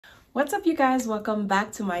What's up, you guys? Welcome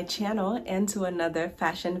back to my channel and to another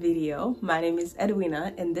fashion video. My name is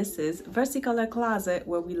Edwina and this is Versicolor Closet,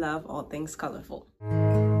 where we love all things colorful.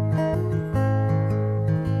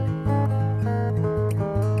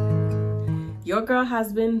 Your girl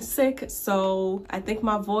has been sick, so I think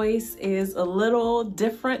my voice is a little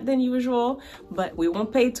different than usual, but we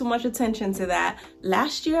won't pay too much attention to that.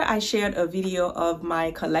 Last year, I shared a video of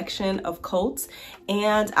my collection of coats,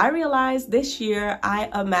 and I realized this year I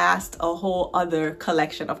amassed a whole other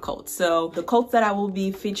collection of coats. So the coats that I will be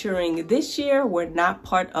featuring this year were not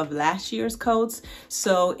part of last year's coats.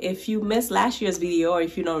 So if you missed last year's video or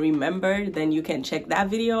if you don't remember, then you can check that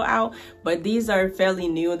video out. But these are fairly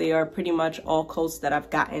new. They are pretty much all coats that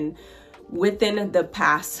I've gotten within the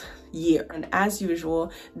past year. And as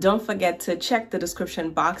usual, don't forget to check the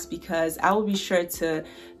description box because I will be sure to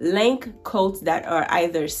link coats that are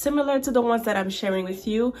either similar to the ones that I'm sharing with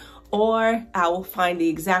you, or I will find the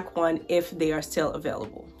exact one if they are still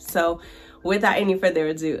available. So without any further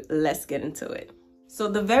ado, let's get into it. So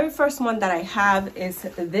the very first one that I have is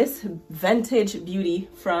this vintage beauty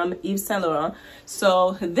from Yves Saint Laurent.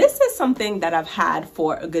 So this is something that I've had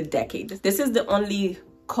for a good decade. This is the only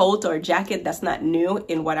coat or jacket that's not new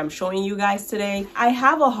in what I'm showing you guys today. I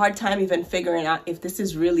have a hard time even figuring out if this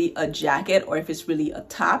is really a jacket or if it's really a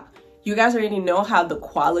top. You guys already know how the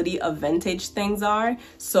quality of vintage things are.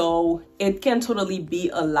 So it can totally be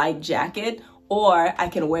a light jacket, or I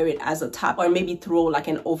can wear it as a top, or maybe throw like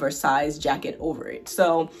an oversized jacket over it.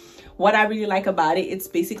 So what I really like about it, it's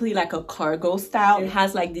basically like a cargo style. It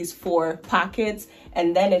has like these 4 pockets,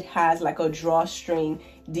 and then it has like a drawstring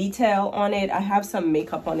detail on it. I have some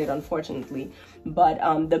makeup on it, unfortunately, but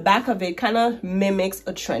the back of it kind of mimics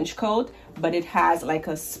a trench coat, but it has like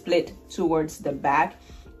a split towards the back.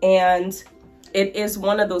 And it is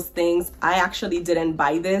one of those things, I actually didn't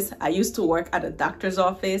buy this. I used to work at a doctor's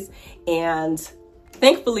office, and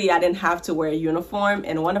thankfully I didn't have to wear a uniform.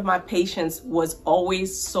 And one of my patients was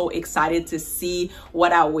always so excited to see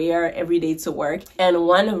what I wear every day to work. And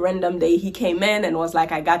one random day he came in and was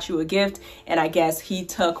like, I got you a gift. And I guess he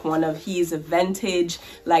took one of his vintage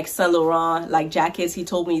like Saint Laurent like jackets. He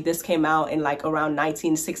told me this came out in like around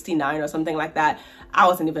 1969 or something like that. I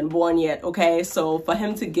wasn't even born yet, okay? So for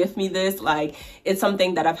him to gift me this, like, it's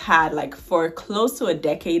something that I've had like for close to a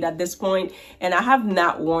decade at this point, and I have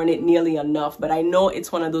not worn it nearly enough, but I know it's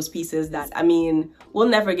one of those pieces that, I mean, we'll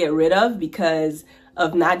never get rid of because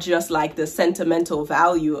of not just like the sentimental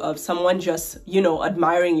value of someone just, you know,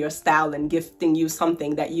 admiring your style and gifting you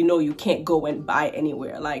something that you know you can't go and buy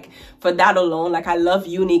anywhere. Like, for that alone, like, I love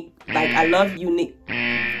unique, I love unique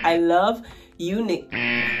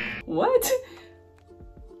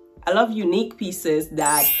pieces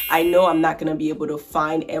that I know I'm not gonna be able to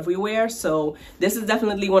find everywhere. So this is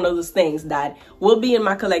definitely one of those things that will be in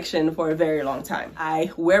my collection for a very long time.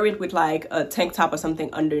 I wear it with like a tank top or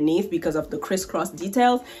something underneath because of the crisscross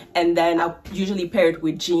details, and then I'll usually pair it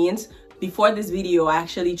with jeans. Before this video, I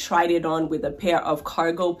actually tried it on with a pair of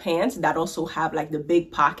cargo pants that also have like the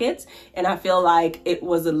big pockets, and I feel like it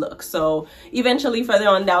was a look. So eventually further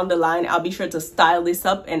on down the line, I'll be sure to style this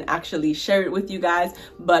up and actually share it with you guys.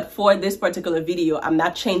 But for this particular video, I'm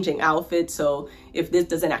not changing outfits. So if this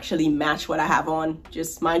doesn't actually match what I have on,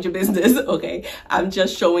 just mind your business, okay? I'm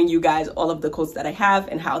just showing you guys all of the coats that I have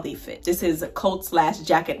and how they fit. This is coat slash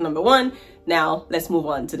jacket number 1. Now let's move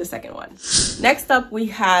on to the second one. Next up, we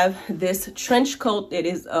have this trench coat. It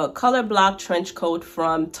is a color block trench coat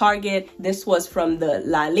from Target. This was from the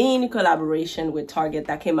Laline collaboration with Target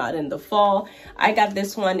that came out in the fall. I got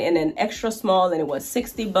this one in an extra small and it was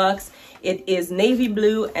 60 bucks. It is navy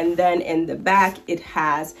blue, and then in the back it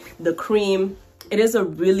has the cream. It is a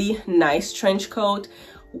really nice trench coat.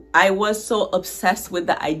 I was so obsessed with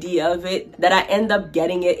the idea of it that I ended up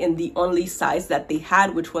getting it in the only size that they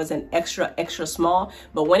had, which was an extra small.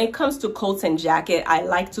 But when it comes to coats and jacket, I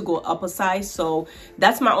like to go up a size. So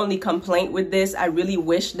that's my only complaint with this. I really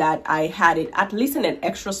wish that I had it at least in an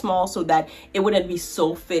extra small so that it wouldn't be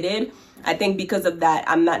so fitted. I think because of that,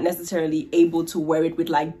 I'm not necessarily able to wear it with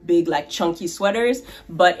like big, like chunky sweaters.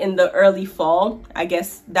 But in the early fall, I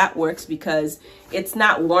guess that works because it's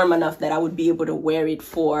not warm enough that I would be able to wear it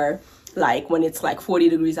for like when it's like 40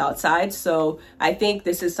 degrees outside. So I think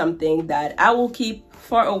this is something that I will keep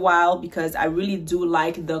for a while because I really do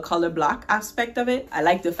like the color block aspect of it. I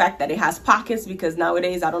like the fact that it has pockets because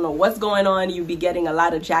nowadays, I don't know what's going on. You be getting a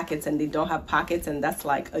lot of jackets and they don't have pockets, and that's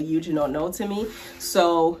like a huge no-no to me.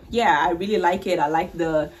 So yeah, I really like it. I like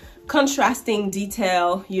the contrasting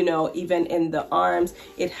detail, you know, even in the arms.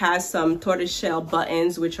 It has some tortoiseshell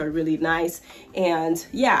buttons, which are really nice. And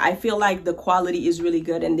yeah, I feel like the quality is really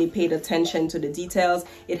good and they paid attention to the details.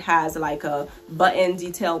 It has like a button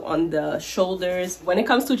detail on the shoulders. When it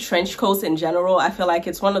comes to trench coats in general, I feel like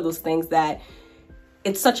it's one of those things that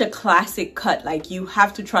it's such a classic cut. Like you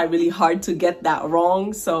have to try really hard to get that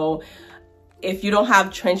wrong. So if you don't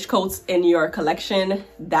have trench coats in your collection,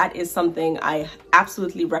 that is something I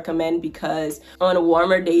absolutely recommend, because on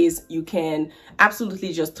warmer days, you can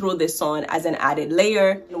absolutely just throw this on as an added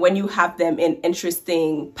layer. When you have them in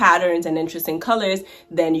interesting patterns and interesting colors,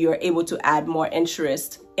 then you're able to add more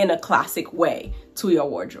interest in a classic way to your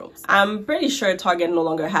wardrobes. I'm pretty sure Target no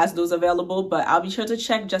longer has those available, but I'll be sure to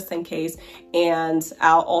check just in case. And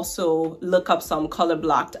I'll also look up some color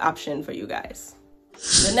blocked option for you guys.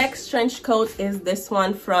 The next trench coat is this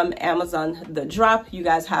one from Amazon, The Drop. You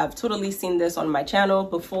guys have totally seen this on my channel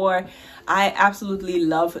before. I absolutely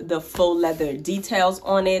love the faux leather details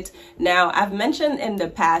on it. Now, I've mentioned in the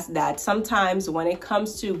past that sometimes when it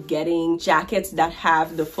comes to getting jackets that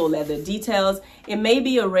have the faux leather details, it may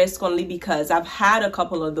be a risk only because I've had a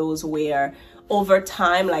couple of those where over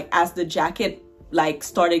time, like as the jacket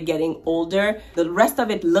started getting older, the rest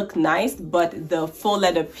of it looked nice, but the faux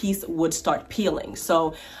leather piece would start peeling.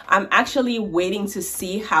 So I'm actually waiting to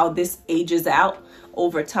see how this ages out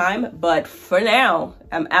over time, but for now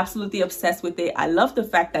I'm absolutely obsessed with it. I love the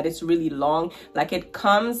fact that it's really long. Like it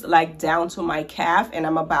comes like down to my calf and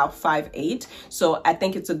I'm about 5'8", so I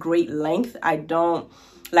think it's a great length. I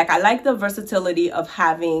like the versatility of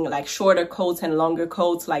having like shorter coats and longer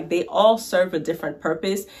coats. Like they all serve a different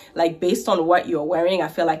purpose. Like based on what you're wearing, I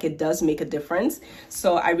feel like it does make a difference.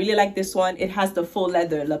 So I really like this one. It has the faux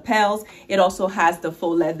leather lapels. It also has the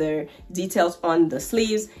faux leather details on the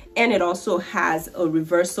sleeves. And it also has a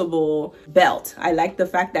reversible belt. I like the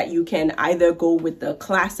fact that you can either go with the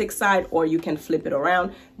classic side or you can flip it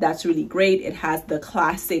around. That's really great. It has the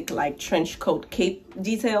classic like trench coat cape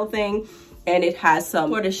detail thing. And it has some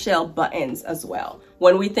tortoiseshell buttons as well.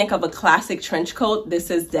 When we think of a classic trench coat, this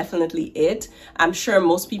is definitely it. I'm sure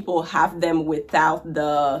most people have them without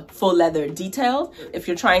the faux leather details. If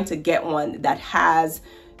you're trying to get one that has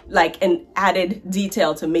like an added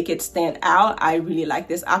detail to make it stand out, I really like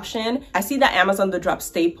this option. I see that Amazon The Drop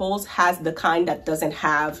Staples has the kind that doesn't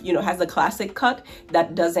have, has the classic cut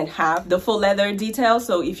that doesn't have the full leather detail.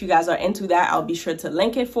 So if you guys are into that, I'll be sure to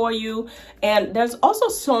link it for you. And there's also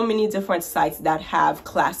so many different sites that have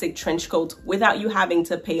classic trench coats without you having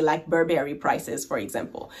to pay like Burberry prices, for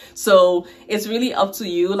example. So it's really up to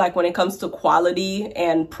you. Like when it comes to quality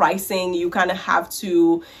and pricing, you kind of have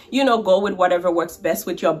to, go with whatever works best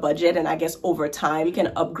with your budget, and I guess over time you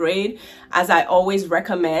can upgrade. As I always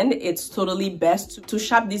recommend, it's totally best to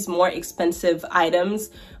shop these more expensive items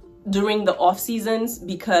during the off seasons,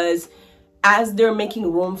 because as they're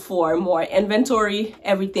making room for more inventory,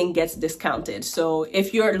 everything gets discounted. So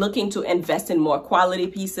if you're looking to invest in more quality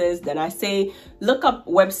pieces, then I say look up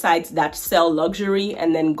websites that sell luxury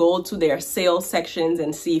and then go to their sales sections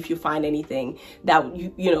and see if you find anything that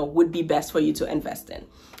would be best for you to invest in.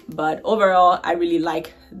 But overall, I really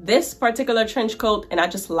like this particular trench coat, and I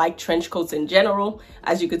just like trench coats in general.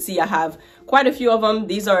 As you could see, I have quite a few of them.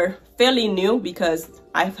 These are fairly new because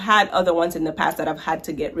I've had other ones in the past that I've had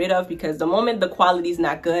to get rid of, because the moment the quality is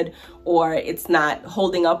not good or it's not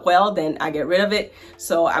holding up well, then I get rid of it.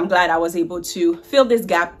 So I'm glad I was able to fill this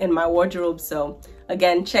gap in my wardrobe. So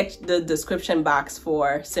again, check the description box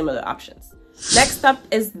for similar options. Next up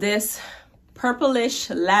is this purplish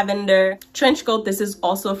lavender trench coat. This is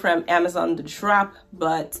also from Amazon The Drop,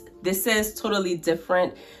 but this is totally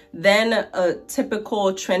different than a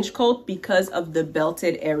typical trench coat because of the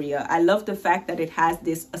belted area. I love the fact that it has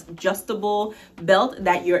this adjustable belt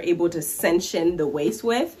that you're able to cinch in the waist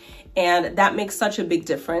with, and that makes such a big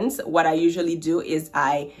difference. What I usually do is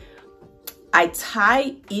I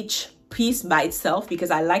tie each piece by itself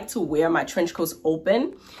because I like to wear my trench coats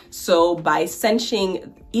open. So by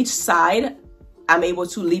cinching each side, I'm able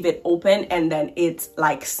to leave it open and then it's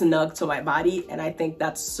like snug to my body, and I think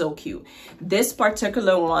that's so cute. This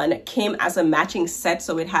particular one came as a matching set,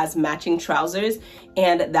 so it has matching trousers,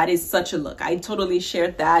 and that is such a look. I totally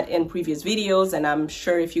shared that in previous videos, and I'm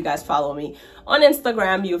sure if you guys follow me on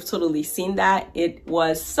Instagram, you've totally seen that. It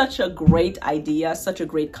was such a great idea, such a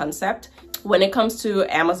great concept. When it comes to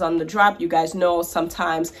Amazon The Drop, you guys know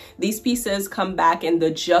sometimes these pieces come back in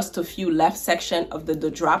the just a few left section of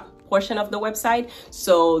the Drop portion of the website.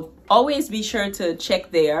 So always be sure to check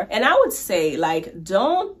there. And I would say, like,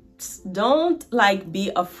 don't don't like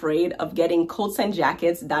be afraid of getting coats and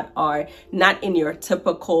jackets that are not in your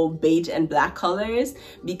typical beige and black colors,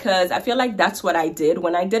 because I feel like that's what I did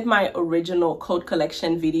when I did my original coat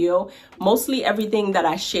collection video. Mostly everything that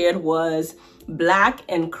I shared was black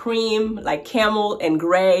and cream, like camel and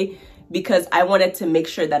gray, because I wanted to make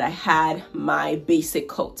sure that I had my basic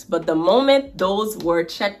coats. But the moment those were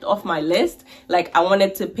checked off my list, like I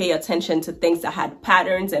wanted to pay attention to things that had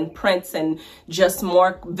patterns and prints and just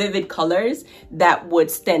more vivid colors that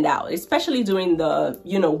would stand out, especially during the,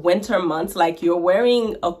 you know, winter months. Like you're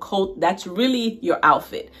wearing a coat that's really your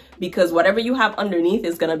outfit, because whatever you have underneath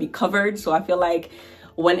is gonna be covered. So I feel like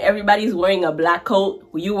when everybody's wearing a black coat,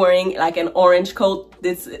 you wearing like an orange coat,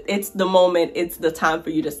 it's the moment, it's the time for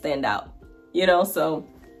you to stand out, you know? So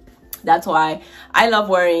that's why I love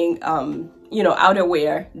wearing, you know,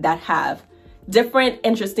 outerwear that have different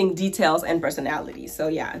interesting details and personalities. So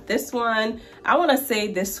yeah, this one, I want to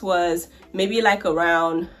say this was maybe like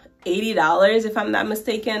around $80 if I'm not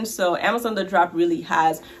mistaken. So Amazon The Drop really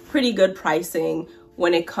has pretty good pricing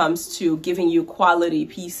when it comes to giving you quality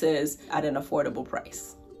pieces at an affordable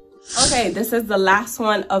price. Okay, this is the last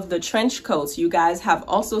one of the trench coats. You guys have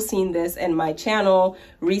also seen this in my channel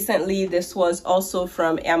recently. This was also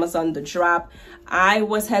from Amazon The Drop. I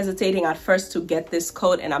was hesitating at first to get this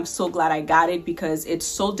coat, and I'm so glad I got it because it's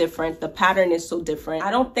so different. The pattern is so different.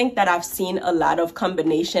 I don't think that I've seen a lot of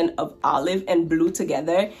combination of olive and blue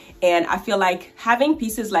together, and I feel like having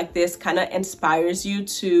pieces like this kind of inspires you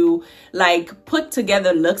to like put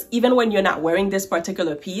together looks even when you're not wearing this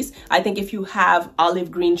particular piece. I think if you have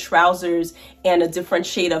olive green trousers and a different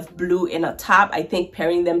shade of blue in a top, I think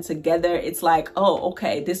pairing them together, it's like, oh,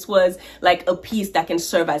 okay, this was like a piece that can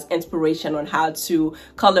serve as inspiration on how to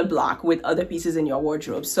color block with other pieces in your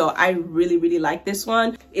wardrobe. So I really, really like this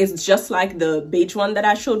one. It's just like the beige one that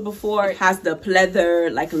I showed before. It has the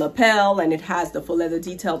pleather like lapel, and it has the full leather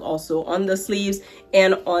details also on the sleeves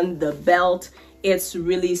and on the belt. It's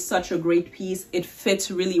really such a great piece. It fits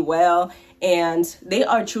really well, and they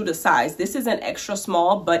are true to size. This is an extra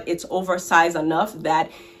small, but it's oversized enough that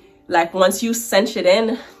like once you cinch it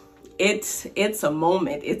in, it's a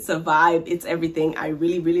moment, it's a vibe, it's everything. I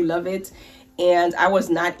really, really love it. And I was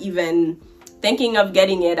not even thinking of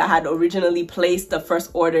getting it. I had originally placed the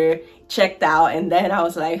first order, checked out, and then I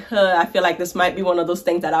was like, I feel like this might be one of those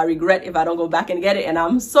things that I regret if I don't go back and get it. And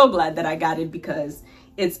I'm so glad that I got it because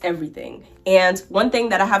it's everything. And one thing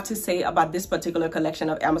that I have to say about this particular collection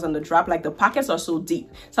of Amazon The Drop, like the pockets are so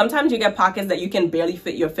deep. Sometimes you get pockets that you can barely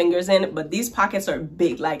fit your fingers in, but these pockets are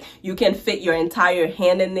big. Like you can fit your entire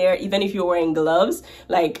hand in there, even if you're wearing gloves.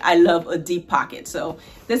 Like I love a deep pocket. So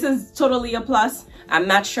this is totally a plus. I'm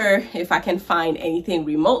not sure if I can find anything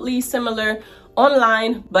remotely similar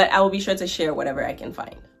online, but I will be sure to share whatever I can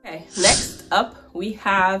find. Okay, next up we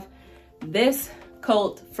have this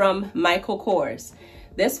coat from Michael Kors.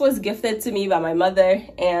 This was gifted to me by my mother,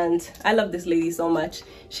 and I love this lady so much.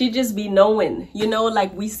 She just be knowing, you know,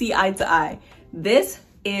 like we see eye to eye. This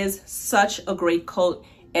is such a great coat,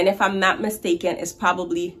 and if I'm not mistaken, it's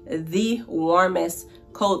probably the warmest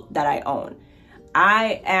coat that I own.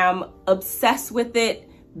 I am obsessed with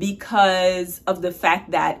it because of the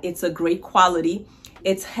fact that it's a great quality.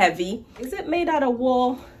 It's heavy. Is it made out of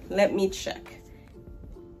wool? Let me check.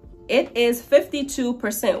 It is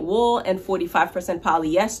 52% wool and 45%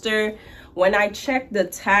 polyester. When I checked the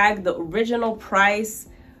tag, the original price,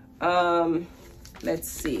 let's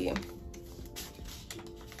see.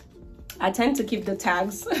 I tend to keep the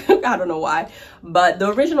tags, I don't know why, but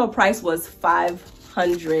the original price was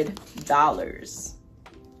 $500.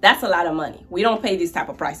 That's a lot of money. We don't pay these type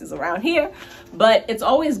of prices around here, but it's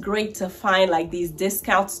always great to find like these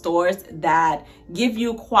discount stores that give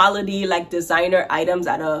you quality like designer items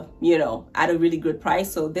at a, you know, at a really good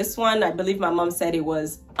price. So this one, I believe my mom said it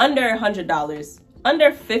was under $100,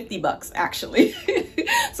 under 50 bucks actually.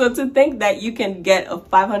 So to think that you can get a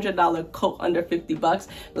 $500 coat under 50 bucks,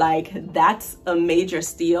 like that's a major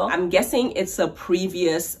steal. I'm guessing it's a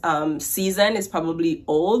previous season, it's probably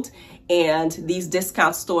old. And these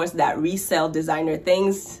discount stores that resell designer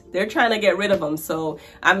things, they're trying to get rid of them. So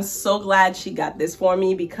I'm so glad she got this for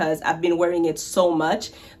me because I've been wearing it so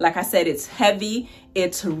much. Like I said, it's heavy,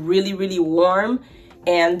 it's really, really warm.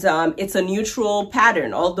 and it's a neutral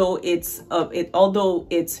pattern. Although it's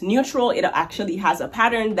neutral, it actually has a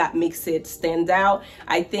pattern that makes it stand out.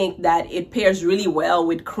 I think that it pairs really well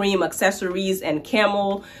with cream accessories and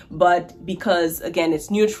camel, but because again it's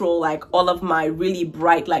neutral, like all of my really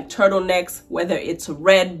bright like turtlenecks, whether it's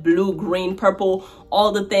red, blue, green, purple,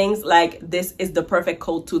 all the things, like this is the perfect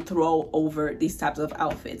coat to throw over these types of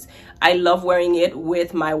outfits. I love wearing it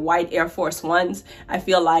with my white Air Force Ones. I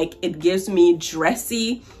feel like it gives me dressy,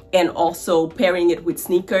 and also pairing it with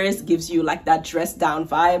sneakers gives you like that dress down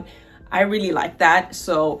vibe. I really like that.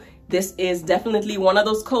 So this is definitely one of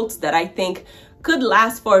those coats that I think could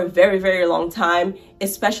last for a very, very long time,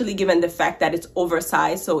 especially given the fact that it's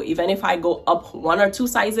oversized. So even if I go up 1 or 2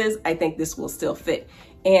 sizes, I think this will still fit.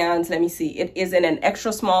 And let me see, it is in an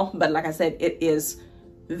extra small, but like I said, it is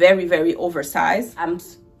very, very oversized. I'm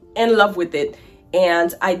in love with it.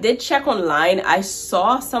 And I did check online. I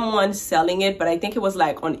saw someone selling it, but I think it was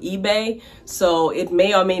like on eBay. So it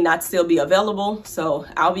may or may not still be available. So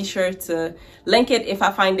I'll be sure to link it if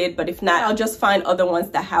I find it. But if not, I'll just find other ones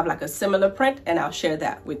that have like a similar print and I'll share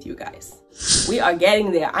that with you guys. We are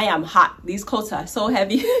getting there. I am hot. These coats are so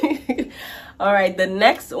heavy. All right, the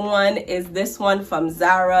next one is this one from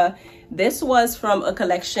Zara. This was from a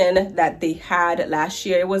collection that they had last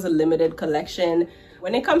year. It was a limited collection.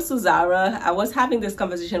 When it comes to Zara, I was having this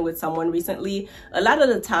conversation with someone recently. A lot of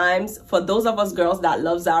the times, for those of us girls that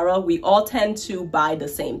love Zara, we all tend to buy the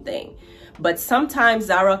same thing. But sometimes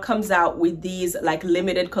Zara comes out with these like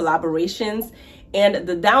limited collaborations, and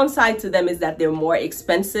the downside to them is that they're more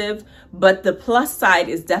expensive, but the plus side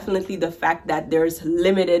is definitely the fact that there's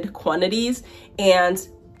limited quantities, and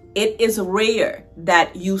it is rare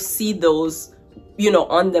that you see those, you know,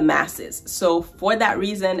 on the masses. So for that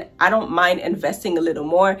reason, I don't mind investing a little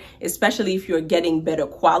more, especially if you're getting better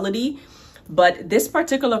quality. But this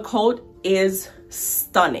particular coat is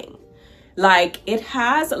stunning. Like, it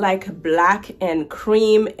has like black and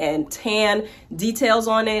cream and tan details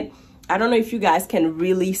on it. I don't know if you guys can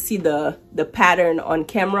really see the pattern on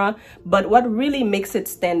camera, but what really makes it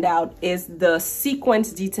stand out is the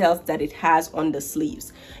sequence details that it has on the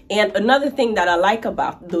sleeves. And another thing that I like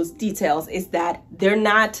about those details is that they're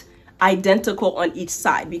not identical on each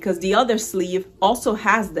side, because the other sleeve also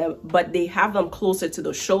has them, but they have them closer to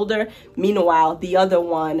the shoulder. Meanwhile, the other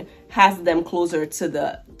one has them closer to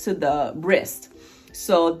the wrist.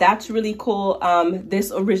 So that's really cool.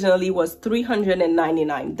 This originally was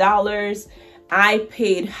 $399. I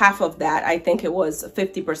paid half of that. I think it was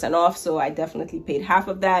 50% off, so I definitely paid half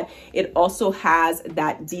of that. It also has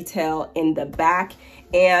that detail in the back,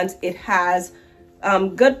 and it has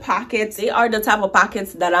good pockets. They are the type of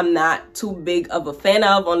pockets that I'm not too big of a fan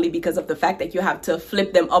of, only because of the fact that you have to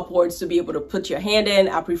flip them upwards to be able to put your hand in.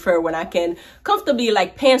 I prefer when I can comfortably,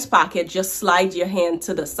 like pants pocket, just slide your hand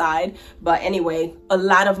to the side. But anyway, a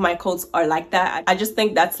lot of my coats are like that. I just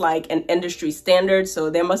think that's like an industry standard,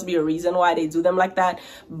 so there must be a reason why they do them like that.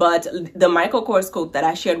 But the Michael Kors coat that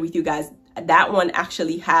I shared with you guys, that one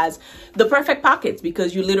actually has the perfect pockets,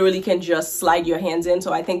 because you literally can just slide your hands in.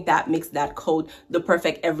 So I think that makes that coat the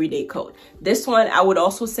perfect everyday coat. This one I would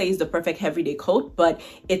also say is the perfect everyday coat, but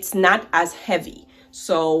it's not as heavy.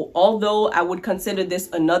 So although I would consider this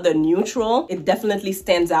another neutral, it definitely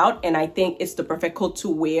stands out, and I think it's the perfect coat to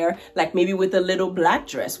wear, like maybe with a little black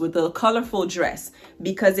dress, with a colorful dress,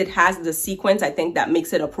 because it has the sequins. I think that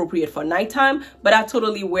makes it appropriate for nighttime, but I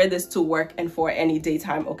totally wear this to work and for any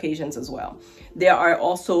daytime occasions as well. There are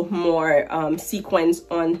also more sequins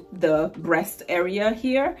on the breast area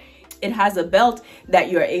here. It has a belt that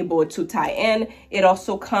you're able to tie in. It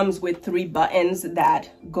also comes with 3 buttons that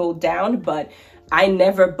go down, but I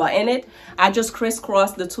never button it. I just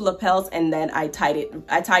crisscross the 2 lapels and then I tie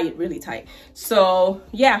it really tight. So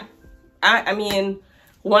yeah, I mean,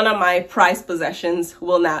 one of my prized possessions,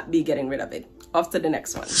 will not be getting rid of it. Off to the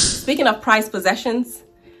next one. Speaking of prized possessions,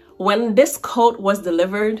 when this coat was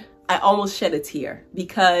delivered, I almost shed a tear,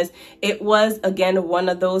 because it was, again, one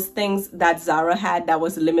of those things that Zara had that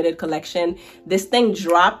was a limited collection. This thing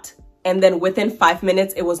dropped, and then within 5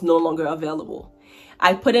 minutes, it was no longer available.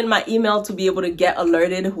 I put in my email to be able to get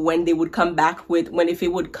alerted when they would come back with, if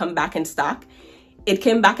it would come back in stock. It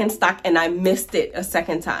came back in stock and I missed it a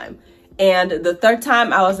second time. And the third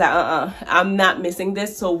time I was like, I'm not missing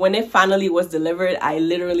this. So when it finally was delivered, I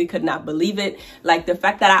literally could not believe it. Like, the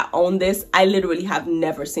fact that I own this, I literally have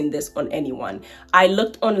never seen this on anyone. I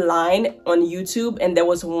looked online on YouTube and there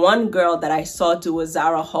was one girl that I saw do a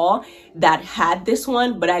Zara haul that had this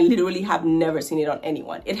one, but I literally have never seen it on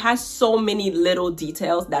anyone. It has so many little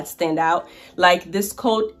details that stand out. Like, this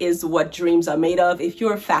coat is what dreams are made of. If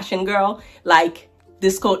you're a fashion girl, like,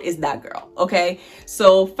 this coat is that girl, okay?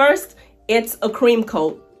 So first, it's a cream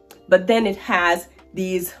coat, but then it has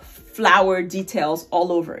these flower details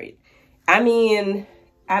all over it. I mean,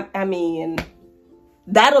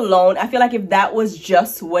 that alone, I feel like if that was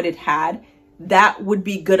just what it had, that would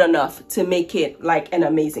be good enough to make it like an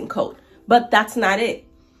amazing coat. But that's not it.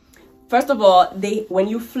 First of all, when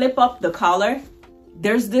you flip up the collar,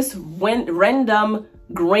 there's this random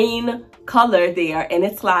green color there, and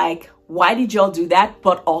it's like, why did y'all do that?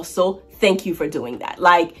 But also, thank you for doing that.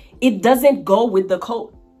 Like, it doesn't go with the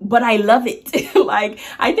coat, but I love it. Like,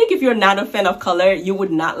 I think if you're not a fan of color, you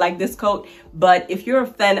would not like this coat. But if you're a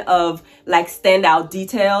fan of like standout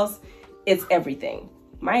details, it's everything.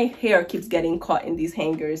 My hair keeps getting caught in these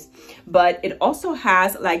hangers, but it also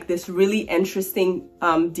has like this really interesting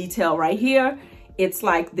detail right here. It's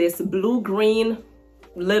like this blue-green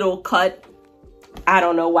little cut. I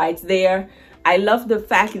don't know why it's there. I love the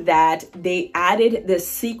fact that they added the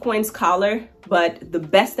sequins collar, but the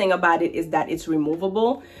best thing about it is that it's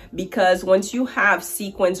removable, because once you have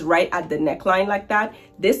sequins right at the neckline like that,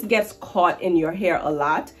 this gets caught in your hair a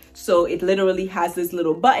lot. So it literally has these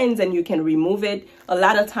little buttons and you can remove it. A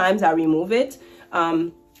lot of times I remove it.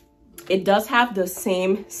 It does have the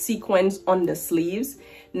same sequins on the sleeves.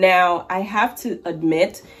 Now, I have to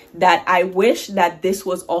admit that I wish that this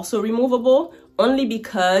was also removable, only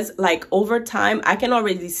because like over time, I can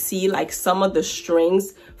already see like some of the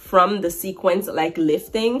strings from the sequins like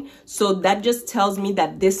lifting. So that just tells me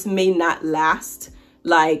that this may not last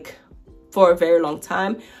like for a very long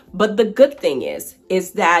time. But the good thing is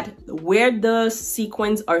that where the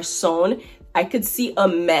sequins are sewn, I could see a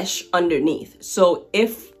mesh underneath. So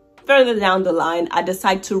if further down the line, I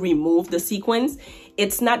decide to remove the sequins,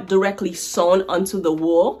 it's not directly sewn onto the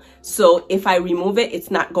wool. So if I remove it, it's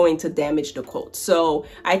not going to damage the coat. So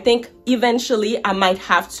I think eventually I might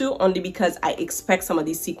have to, only because I expect some of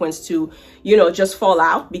these sequins to, you know, just fall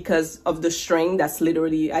out because of the string that's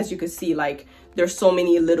literally, as you can see, like there's so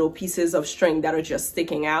many little pieces of string that are just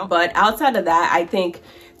sticking out. But outside of that, I think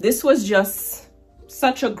this was just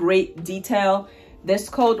such a great detail. This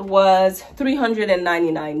coat was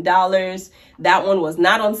 $399. That one was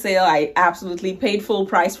not on sale. I absolutely paid full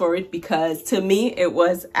price for it because to me, it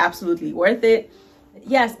was absolutely worth it.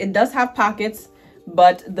 Yes, it does have pockets,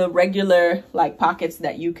 but the regular like pockets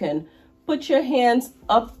that you can put your hands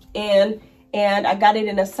up in, and I got it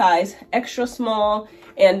in a size extra small.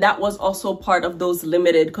 And that was also part of those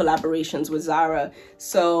limited collaborations with Zara.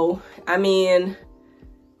 So, I mean,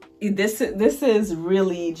 this is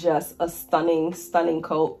really just a stunning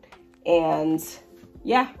coat, and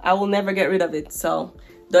yeah, I will never get rid of it. So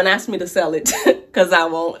don't ask me to sell it because I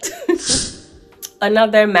won't.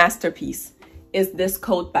 Another masterpiece is this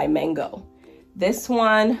coat by Mango. This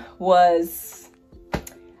one was,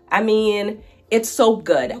 I mean, it's so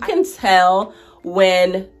good. You can tell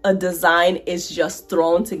when a design is just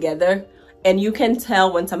thrown together, and you can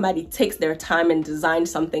tell when somebody takes their time and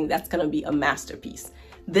designs something that's gonna be a masterpiece.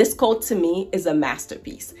 This coat to me is a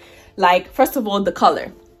masterpiece. Like, first of all, the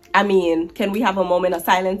color. I mean, can we have a moment of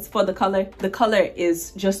silence for the color? The color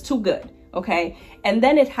is just too good, okay? And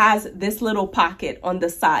then it has this little pocket on the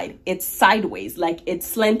side. It's sideways, like it's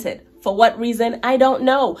slanted. For what reason? I don't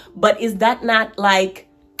know. But is that not like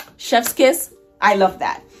chef's kiss? I love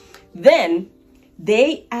that. Then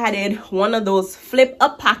they added one of those flip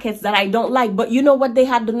up pockets that I don't like, but you know what they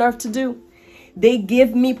had the nerve to do? They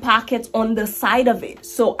give me pockets on the side of it.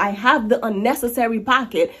 So I have the unnecessary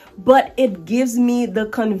pocket, but it gives me the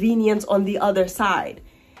convenience on the other side.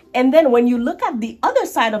 And then when you look at the other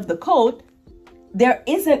side of the coat, there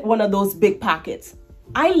isn't one of those big pockets.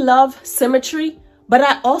 I love symmetry, but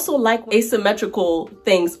I also like asymmetrical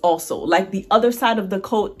things also. Like the other side of the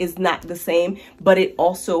coat is not the same, but it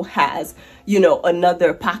also has, you know,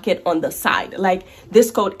 another pocket on the side. Like this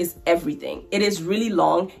coat is everything. It is really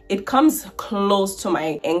long. It comes close to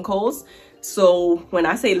my ankles. So when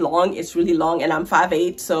I say long, it's really long, and I'm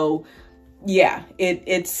 5'8". So yeah,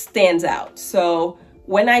 it stands out. So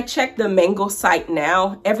when I check the Mango site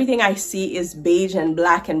now, everything I see is beige and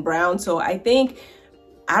black and brown. So I think,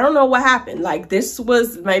 I don't know what happened. Like this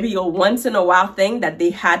was maybe a once in a while thing that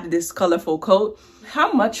they had this colorful coat.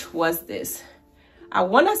 How much was this? I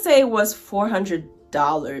want to say it was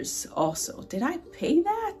 $400 also. Did I pay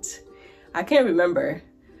that? I can't remember.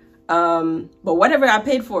 But whatever I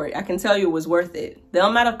paid for it, I can tell you it was worth it. The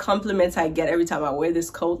amount of compliments I get every time I wear this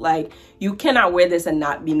coat, like you cannot wear this and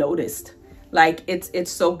not be noticed. Like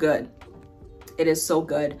it's so good. It is so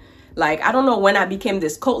good. Like, I don't know when I became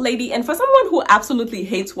this coat lady. And for someone who absolutely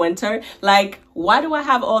hates winter, like, why do I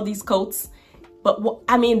have all these coats? But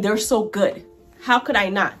I mean, they're so good. How could I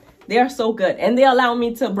not? They are so good. And they allow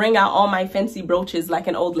me to bring out all my fancy brooches like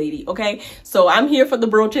an old lady, okay? So I'm here for the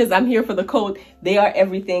brooches. I'm here for the coat. They are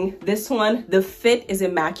everything. This one, the fit is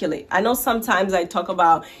immaculate. I know sometimes I talk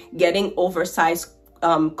about getting oversized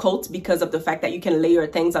coats because of the fact that you can layer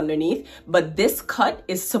things underneath, but this cut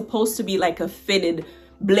is supposed to be like a fitted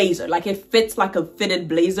blazer. Like it fits like a fitted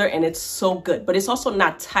blazer, and it's so good, but it's also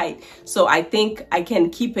not tight. So I think I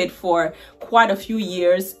can keep it for quite a few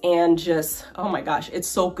years, and just, oh my gosh, it's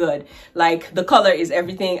so good. Like the color is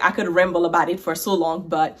everything. I could ramble about it for so long,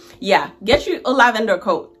 but yeah, get you a lavender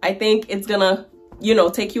coat. I think it's gonna, you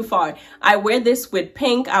know, take you far. I wear this with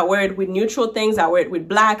pink. I wear it with neutral things. I wear it with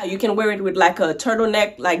black. You can wear it with like a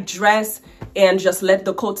turtleneck like dress and just let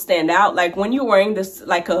the coat stand out. Like when you're wearing this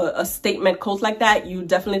like a statement coat like that, you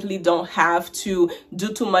definitely don't have to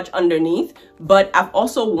do too much underneath. But I've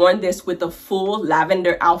also worn this with a full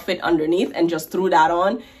lavender outfit underneath and just threw that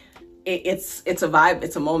on. It's a vibe,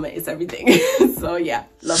 it's a moment, it's everything. So yeah,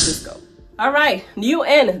 love this coat. All right, new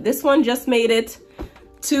in. This one just made it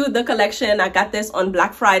to the collection. I got this on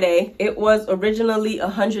Black Friday. It was originally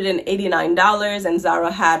 $189 and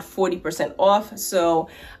Zara had 40% off. So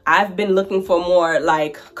I've been looking for more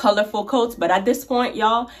like colorful coats, but at this point,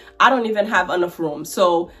 y'all, I don't even have enough room.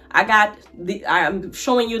 So I'm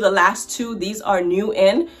showing you the last two. These are new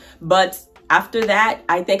in, but after that,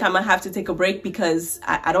 I think I'm gonna have to take a break because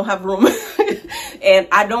I don't have room. And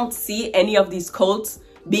I don't see any of these coats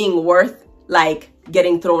being worth like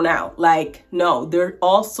getting thrown out. Like, no, they're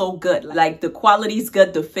all so good. Like the quality is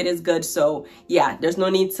good, the fit is good. So yeah, there's no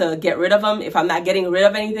need to get rid of them. If I'm not getting rid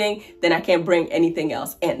of anything, then I can't bring anything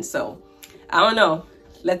else in. So I don't know.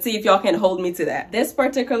 Let's see if y'all can hold me to that. This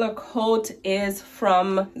particular coat is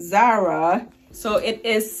from Zara. So it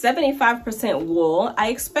is 75% wool. I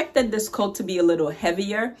expected this coat to be a little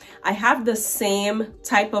heavier. I have the same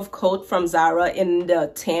type of coat from Zara in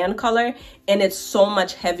the tan color, and it's so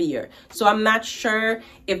much heavier. So I'm not sure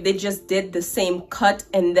if they just did the same cut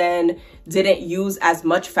and then didn't use as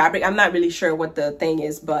much fabric. I'm not really sure what the thing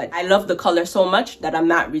is, but I love the color so much that I'm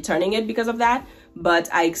not returning it because of that. But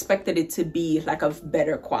I expected it to be like of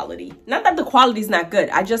better quality. Not that the quality is not good.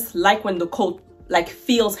 I just like when the coat like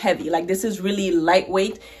feels heavy. Like this is really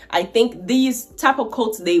lightweight. I think these type of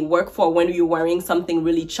coats, they work for when you're wearing something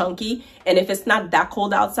really chunky. And if it's not that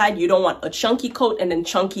cold outside, you don't want a chunky coat and then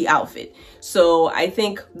chunky outfit. So I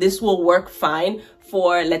think this will work fine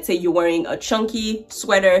for, let's say you're wearing a chunky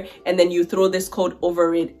sweater and then you throw this coat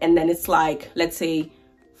over it, and then it's like, let's say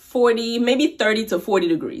 40, maybe 30 to 40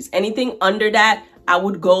 degrees. Anything under that, I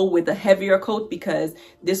would go with a heavier coat because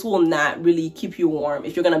this will not really keep you warm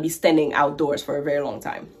if you're gonna be standing outdoors for a very long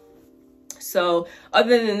time. So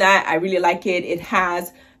other than that, I really like it. It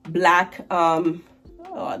has black, oh,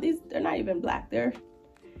 they're not even black.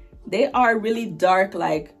 They are really dark,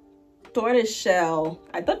 like tortoiseshell.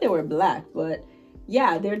 I thought they were black, but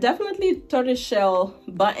yeah, they're definitely tortoiseshell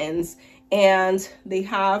buttons, and they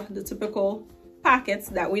have the typical pockets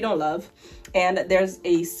that we don't love, and there's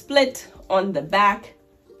a split on the back.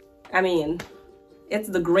 I mean, it's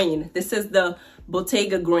the green. This is the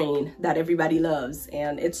Bottega green that everybody loves,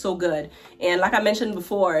 and it's so good. And like I mentioned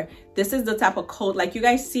before, this is the type of coat, like you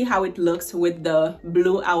guys see how it looks with the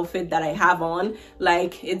blue outfit that I have on.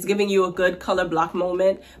 Like it's giving you a good color block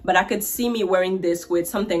moment, but I could see me wearing this with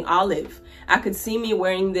something olive. I could see me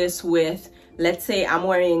wearing this with, let's say I'm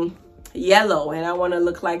wearing yellow and I want to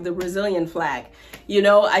look like the Brazilian flag. You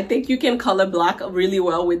know, I think you can color block really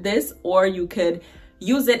well with this, or you could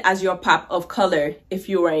use it as your pop of color if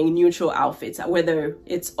you're wearing neutral outfits, whether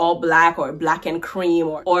it's all black or black and cream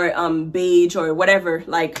or beige or whatever,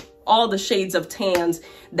 like all the shades of tans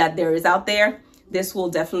that there is out there. This will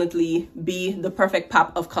definitely be the perfect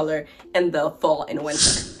pop of color in the fall and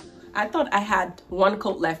winter. I thought I had one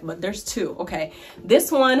coat left, but there's two. Okay, this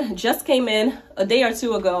one just came in a day or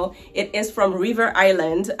two ago. It is from River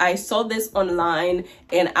Island. I saw this online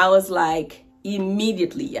and I was like,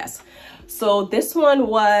 immediately yes. So this one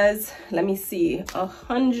was, let me see,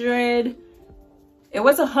 100. It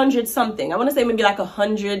was 100 something. I want to say maybe like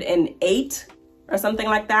 108 or something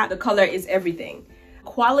like that. The color is everything.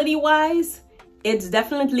 Quality wise, it's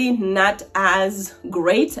definitely not as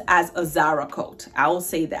great as a Zara coat. I will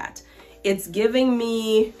say that. It's giving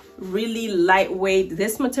me really lightweight.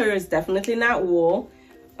 This material is definitely not wool.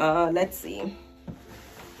 Let's see.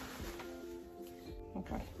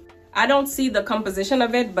 Okay. I don't see the composition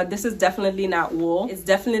of it, but this is definitely not wool. It's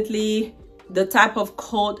definitely the type of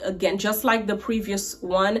coat, again, just like the previous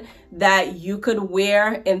one, that you could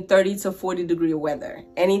wear in 30 to 40 degree weather.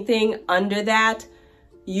 Anything under that,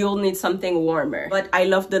 you'll need something warmer. But I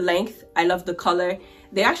love the length. I love the color.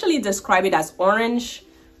 They actually describe it as orange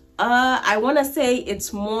I want to say it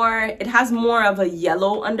has more of a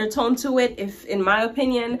yellow undertone to it. If in my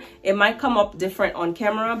opinion, it might come up different on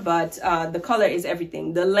camera, but the color is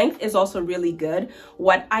everything. The length is also really good.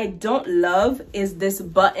 What I don't love is this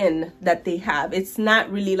button that they have. It's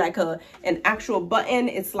not really like an actual button.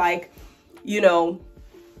 It's like, you know,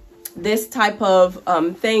 this type of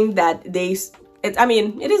thing that I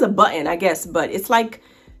mean, it is a button, I guess, but it's like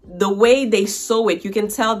the way they sew it, you can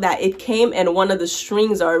tell that it came and one of the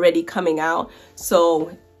strings are already coming out.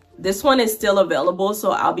 So this one is still available, so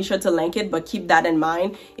I'll be sure to link it, but keep that in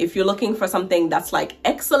mind. If you're looking for something that's like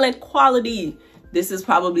excellent quality, this is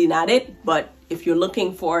probably not it. But if you're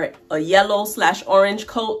looking for a yellow/orange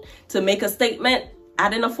coat to make a statement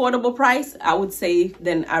at an affordable price, I would say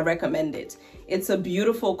then I recommend it. It's a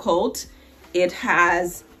beautiful coat. It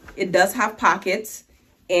does have pockets.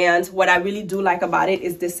 And what I really do like about it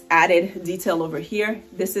is this added detail over here.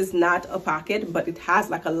 This is not a pocket, but it has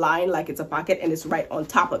like a line like it's a pocket, and it's right on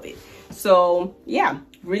top of it. So yeah,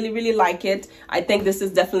 really like it. I think this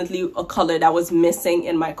is definitely a color that was missing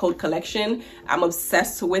in my coat collection. I'm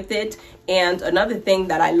obsessed with it. And another thing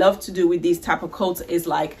that I love to do with these type of coats is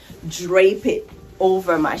like drape it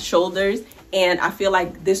over my shoulders. And I feel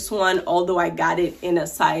like this one, although I got it in a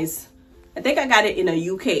size, I think I got it in a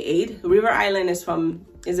UK 8. River Island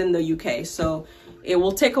is in the UK, so it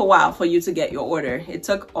will take a while for you to get your order. It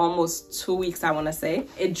took almost 2 weeks, I want to say.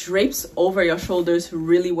 It drapes over your shoulders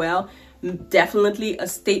really well. Definitely a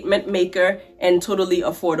statement maker and totally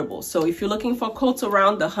affordable. So if you're looking for coats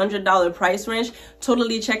around the $100 price range,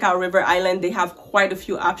 totally check out River Island. They have quite a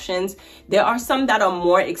few options. There are some that are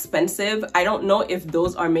more expensive. I don't know if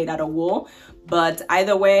those are made out of wool, but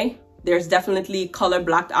either way, there's definitely color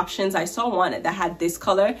blocked options. I saw one that had this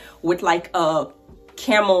color with like a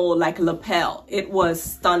camel like lapel. It was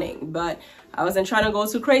stunning, but I wasn't trying to go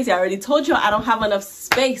too crazy. I already told you I don't have enough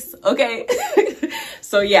space, okay?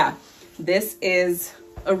 So yeah, this is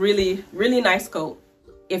a really nice coat.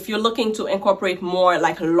 If you're looking to incorporate more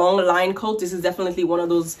like long line coat, this is definitely one of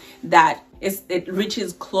those that it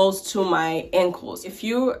reaches close to my ankles. If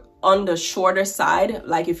you're on the shorter side,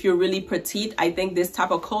 like if you're really petite, I think this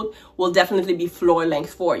type of coat will definitely be floor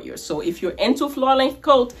length for you. So if you're into floor length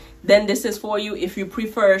coat, then this is for you. If you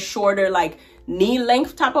prefer a shorter like knee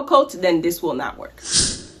length type of coat, then this will not work.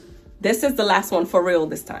 This is the last one for real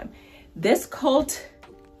this time. This coat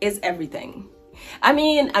is everything. I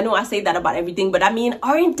mean, I know I say that about everything, but I mean,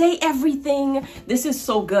 aren't they everything? This is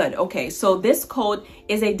so good. Okay, so this coat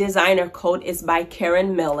is a designer coat. It's by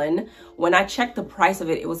Karen Millen. When I checked the price of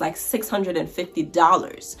it, it was like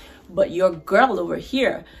 $650. But your girl over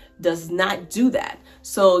here does not do that.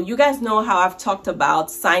 So you guys know how I've talked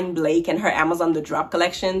about Sign Blake and her Amazon The Drop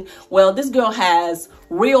collection. Well, this girl has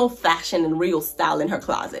real fashion and real style in her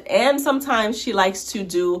closet, and sometimes she likes to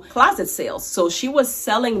do closet sales. So she was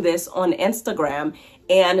selling this on Instagram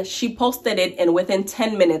and she posted it, and within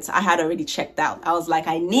 10 minutes I had already checked out. I was like,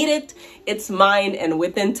 I need it, it's mine. And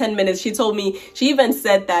within 10 minutes she told me, she even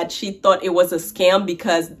said that she thought it was a scam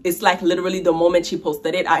because it's like literally the moment she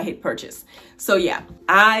posted it, I hit purchase. So yeah,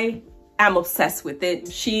 I am obsessed with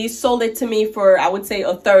it. She sold it to me for, I would say,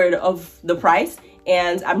 a third of the price,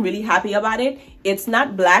 and I'm really happy about it. It's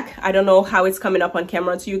not black. I don't know how it's coming up on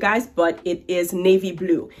camera to you guys, but it is navy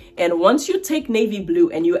blue. And once you take navy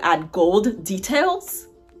blue and you add gold details,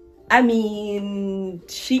 I mean,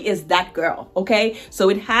 she is that girl, okay? So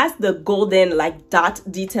it has the golden like dot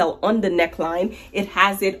detail on the neckline. It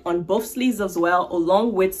has it on both sleeves as well,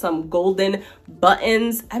 along with some golden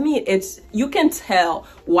buttons. I mean, you can tell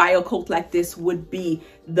why a coat like this would be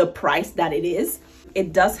the price that it is.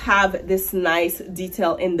 It does have this nice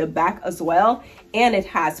detail in the back as well, and it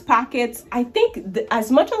has pockets. I think as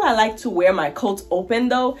much as I like to wear my coats open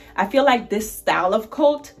though, I feel like this style of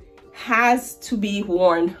coat has to be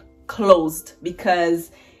worn closed,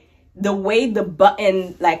 because the way the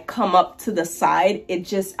button like come up to the side, I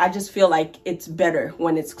just feel like it's better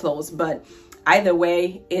when it's closed. But either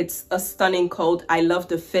way, it's a stunning coat. I love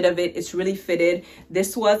the fit of it. It's really fitted.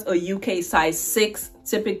 This was a UK size 6.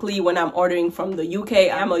 Typically when I'm ordering from the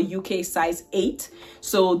UK, I'm a UK size 8.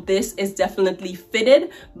 So this is definitely fitted,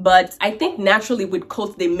 but I think naturally with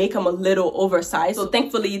coats, they make them a little oversized. So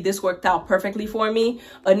thankfully this worked out perfectly for me.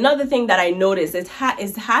 Another thing that I noticed, it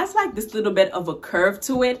has like this little bit of a curve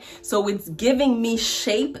to it. So it's giving me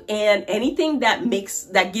shape, and anything that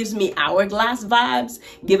gives me hourglass vibes,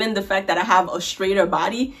 given the fact that I have a straighter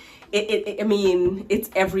body, I mean, it's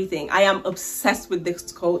everything. I am obsessed with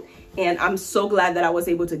this coat, and I'm so glad that I was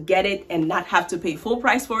able to get it and not have to pay full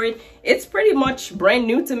price for it. It's pretty much brand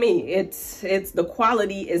new to me. It's the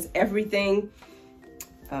quality is everything.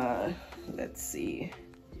 Let's see.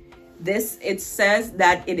 This, it says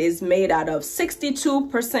that it is made out of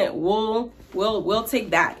 62% wool. We'll take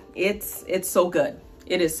that. It's so good.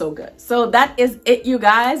 It is so good. So that is it, you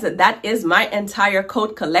guys. That is my entire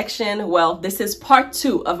coat collection. Well, this is part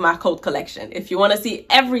 2 of my coat collection. If you want to see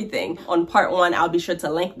everything on part 1, I'll be sure to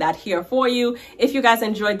link that here for you. If you guys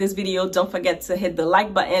enjoyed this video, don't forget to hit the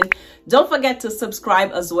like button. Don't forget to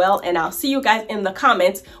subscribe as well. And I'll see you guys in the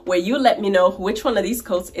comments where you let me know which one of these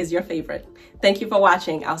coats is your favorite. Thank you for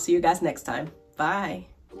watching. I'll see you guys next time. Bye.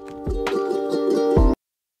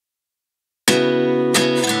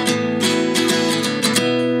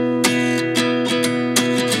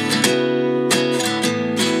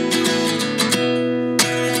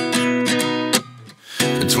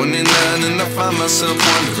 And I find myself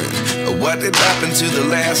wondering what did happen to the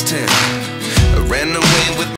last 10. I ran away